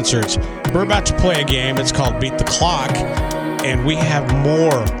many concerts. We're about to play a game. It's called Beat the Clock. And we have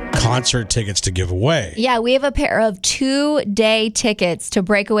more concert tickets to give away. Yeah, we have a pair of 2-day tickets to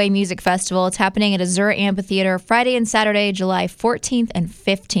Breakaway Music Festival. It's happening at Azure Amphitheater Friday and Saturday, July 14th and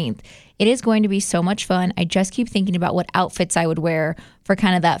 15th. It is going to be so much fun. I just keep thinking about what outfits I would wear for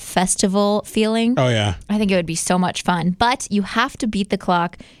kind of that festival feeling. Oh, yeah. I think it would be so much fun. But you have to beat the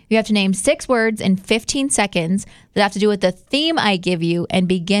clock. You have to name 6 words in 15 seconds that have to do with the theme I give you and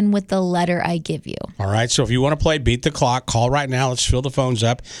begin with the letter I give you. All right. So if you want to play Beat the Clock, call right now. Let's fill the phones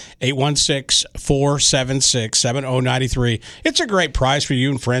up. 816-476-7093. It's a great prize for you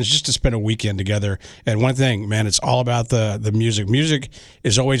and friends just to spend a weekend together. And one thing, man, it's all about the music. Music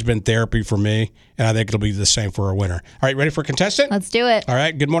has always been therapy for me, and I think it'll be the same for our winner. All right. Ready for a contestant? Let's do it. All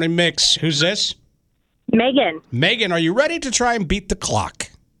right. Good morning, Mix. Who's this? Megan. Megan, are you ready to try and beat the clock?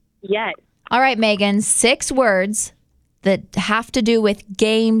 Yes. All right, Megan, 6 words that have to do with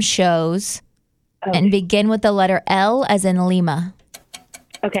game shows and begin with the letter L as in Lima.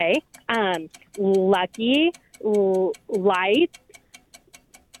 Okay. Lucky, light,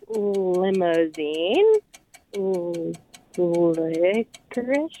 limousine, licorice.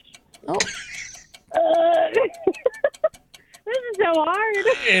 Oh. This is so hard.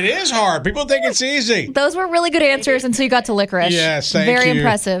 It is hard. People think it's easy. Those were really good answers until you got to licorice. Yes, thank you. Very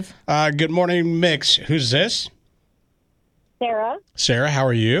impressive. Good morning, Mix. Who's this? Sarah. Sarah, how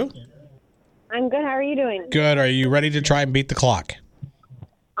are you? I'm good. How are you doing? Good. Are you ready to try and beat the clock?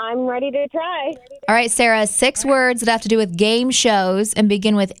 I'm ready to try. All right, Sarah, 6 words that have to do with game shows and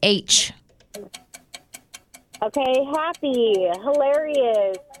begin with H. Okay. Happy,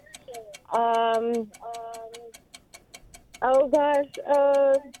 hilarious. Oh gosh.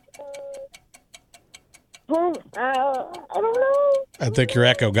 I don't know. I think your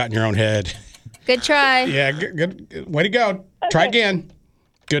echo got in your own head. Good try. Yeah, good. Way to go. Try again.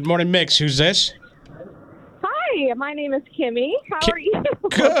 Good morning, Mix. Who's this? Hi, my name is Kimmy. How are you?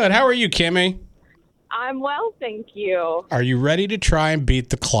 Good. How are you, Kimmy? I'm well, thank you. Are you ready to try and beat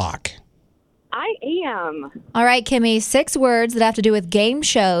the clock? I am. All right, Kimmy, 6 words that have to do with game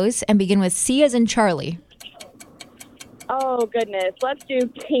shows and begin with C as in Charlie. Oh, goodness. Let's do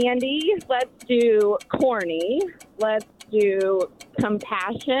candy. Let's do corny. Let's do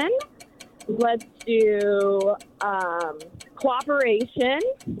compassion. Let's do cooperation.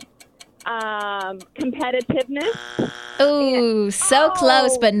 Competitiveness. Ooh, so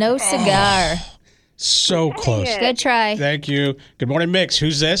close, but no cigar. So close. Good try. Thank you. Good morning, Mix.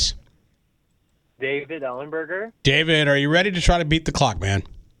 Who's this? David Ellenberger. David, are you ready to try to beat the clock, man?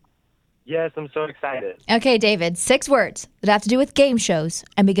 Yes, I'm so excited. Okay, David, 6 words that have to do with game shows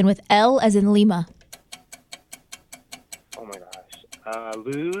and begin with L as in Lima. Oh my gosh.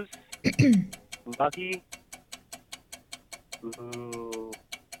 Lose. Lucky. Ooh.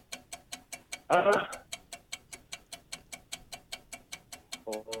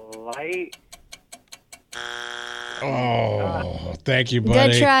 Light. Oh, thank you,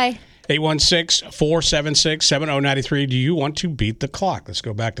 buddy. Good try. 816-476-7093. Do you want to beat the clock? Let's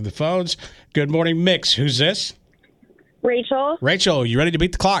go back to the phones. Good morning, Mix. Who's this? Rachel. Rachel, you ready to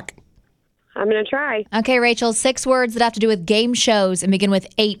beat the clock? I'm going to try. Okay, Rachel, 6 words that have to do with game shows and begin with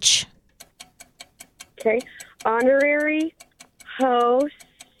H. Okay. Honorary, host,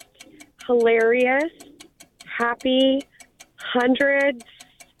 hilarious, happy, hundreds.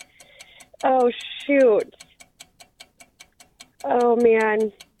 Oh, shoot. Oh,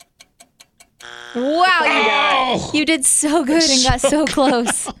 man. Wow, you did so good and got so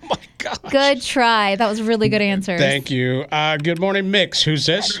close. Oh, my gosh. Good try. That was really good answers. Thank you. Good morning, Mix. Who's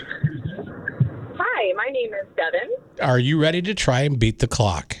this? Hi, my name is Devin. Are you ready to try and beat the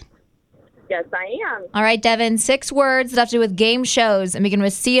clock? Yes, I am. All right, Devin, 6 words that have to do with game shows and begin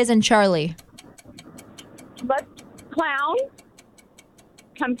with C as in Charlie. Let's clown,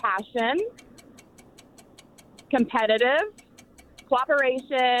 compassion, competitive,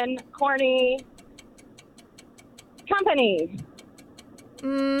 cooperation, corny, company.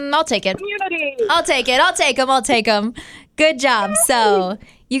 I'll take it. Community. I'll take it. I'll take them. Good job. So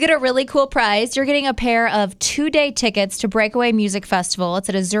you get a really cool prize. You're getting a pair of 2-day tickets to Breakaway Music Festival. It's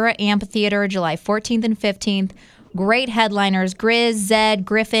at Azura Amphitheater, July 14th and 15th. Great headliners, Grizz, Zed,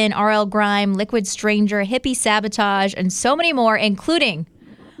 Griffin, R.L. Grime, Liquid Stranger, Hippie Sabotage, and so many more, including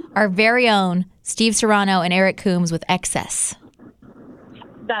our very own Steve Serrano and Eric Coombs with Excess.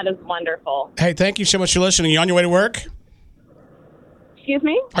 That is wonderful. Hey, thank you so much for listening. You on your way to work? Excuse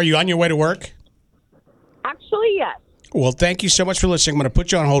me? Are you on your way to work? Actually, yes. Well, thank you so much for listening. I'm going to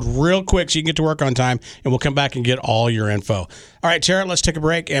put you on hold real quick so you can get to work on time, and we'll come back and get all your info. All right, Tara, let's take a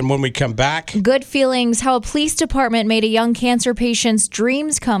break. And when we come back, good feelings, how a police department made a young cancer patient's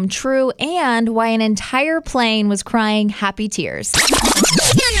dreams come true, and why an entire plane was crying happy tears.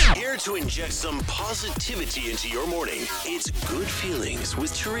 Here to inject some positivity into your morning, it's Good Feelings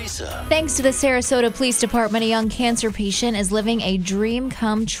with Teresa. Thanks to the Sarasota Police Department, a young cancer patient is living a dream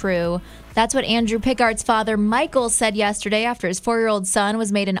come true. That's what Andrew Pickart's father, Michael, said yesterday after his 4-year-old son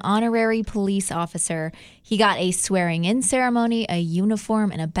was made an honorary police officer. He got a swearing-in ceremony, a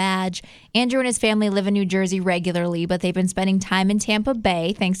uniform, and a badge. Andrew and his family live in New Jersey regularly, but they've been spending time in Tampa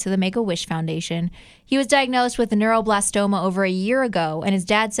Bay thanks to the Make-A-Wish Foundation. He was diagnosed with neuroblastoma over a year ago, and his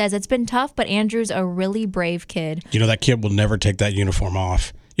dad says it's been tough, but Andrew's a really brave kid. You know, that kid will never take that uniform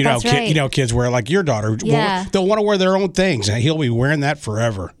off. That's right. Kids wear, like your daughter, Yeah. they'll want to wear their own things, and he'll be wearing that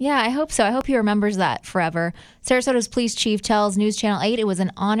forever. Yeah, I hope so. I hope he remembers that forever. Sarasota's police chief tells News Channel 8 it was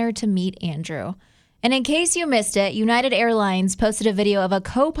an honor to meet Andrew. And in case you missed it, United Airlines posted a video of a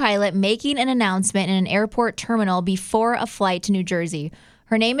co-pilot making an announcement in an airport terminal before a flight to New Jersey.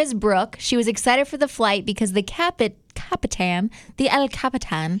 Her name is Brooke. She was excited for the flight because the El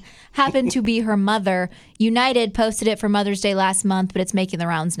Capitan, happened to be her mother. United posted it for Mother's Day last month, but it's making the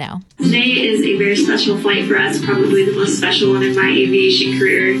rounds now. Today is a very special flight for us, probably the most special one in my aviation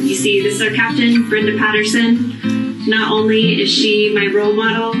career. You see, this is our captain, Brenda Patterson. Not only is she my role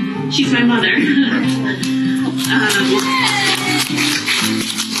model, she's my mother.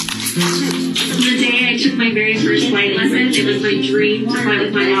 The day I took my very first flight lesson, it was my dream to fly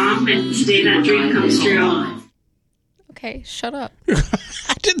with my mom, and today that dream comes true. Okay, shut up.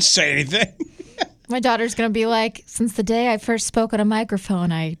 I didn't say anything. My daughter's going to be like, since the day I first spoke on a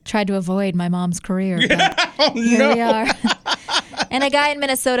microphone, I tried to avoid my mom's career. But here we are. And a guy in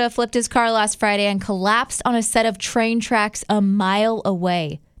Minnesota flipped his car last Friday and collapsed on a set of train tracks a mile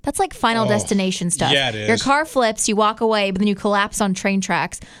away. That's like Final Destination stuff. Yeah, it is. Your car flips, you walk away, but then you collapse on train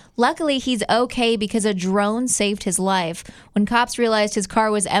tracks. Luckily, he's okay because a drone saved his life. When cops realized his car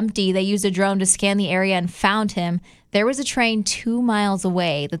was empty, they used a drone to scan the area and found him. There was a train 2 miles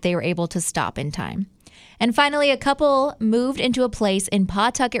away that they were able to stop in time. And finally, a couple moved into a place in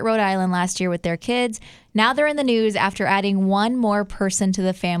Pawtucket, Rhode Island last year with their kids. Now they're in the news after adding one more person to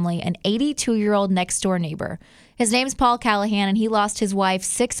the family, an 82-year-old next-door neighbor. His name's Paul Callahan, and he lost his wife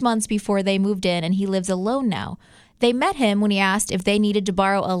 6 months before they moved in, and he lives alone now. They met him when he asked if they needed to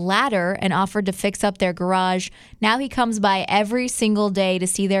borrow a ladder and offered to fix up their garage. Now he comes by every single day to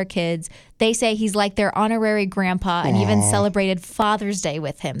see their kids. They say he's like their honorary grandpa and even celebrated Father's Day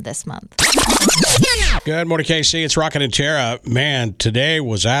with him this month. Good morning, KC. It's Rocket and Tara. Man, today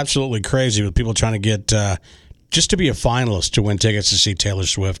was absolutely crazy with people trying to get just to be a finalist to win tickets to see Taylor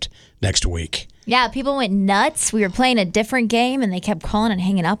Swift next week. Yeah, people went nuts. We were playing a different game, and they kept calling and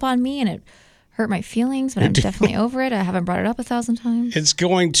hanging up on me, and it hurt my feelings, but I'm definitely over it. I haven't brought it up 1,000 times. It's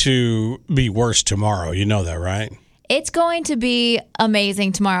going to be worse tomorrow. You know that, right? It's going to be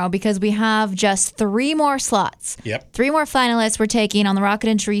amazing tomorrow because we have just 3 more slots. Yep. 3 more finalists we're taking on the Rocket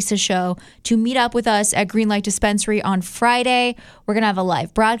and Teresa show to meet up with us at Greenlight Dispensary on Friday. We're going to have a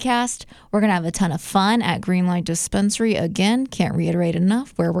live broadcast. We're going to have a ton of fun at Greenlight Dispensary. Again, can't reiterate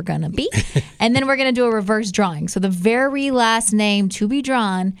enough where we're going to be. And then we're going to do a reverse drawing. So the very last name to be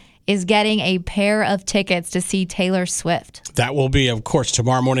drawn is getting a pair of tickets to see Taylor Swift. That will be, of course,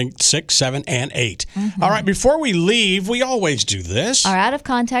 tomorrow morning, 6, 7, and 8. Mm-hmm. All right, before we leave, we always do this. Our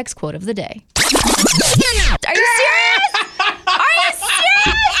out-of-context quote of the day. Are you serious? Are you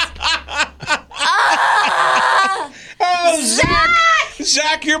serious? Oh,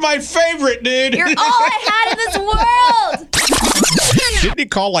 Zach, you're my favorite, dude. You're all I had in this world. Didn't he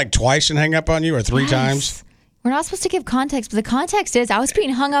call like twice and hang up on you, or 3 times? We're not supposed to give context, but the context is I was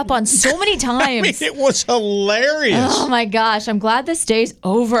being hung up on so many times. I mean, it was hilarious. Oh, my gosh. I'm glad this day's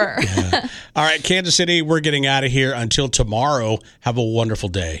over. Yeah. All right, Kansas City, we're getting out of here until tomorrow. Have a wonderful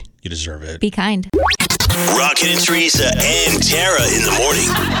day. You deserve it. Be kind. Rocket and Teresa and Tara in the morning.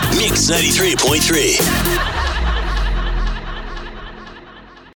 Mix 93.3.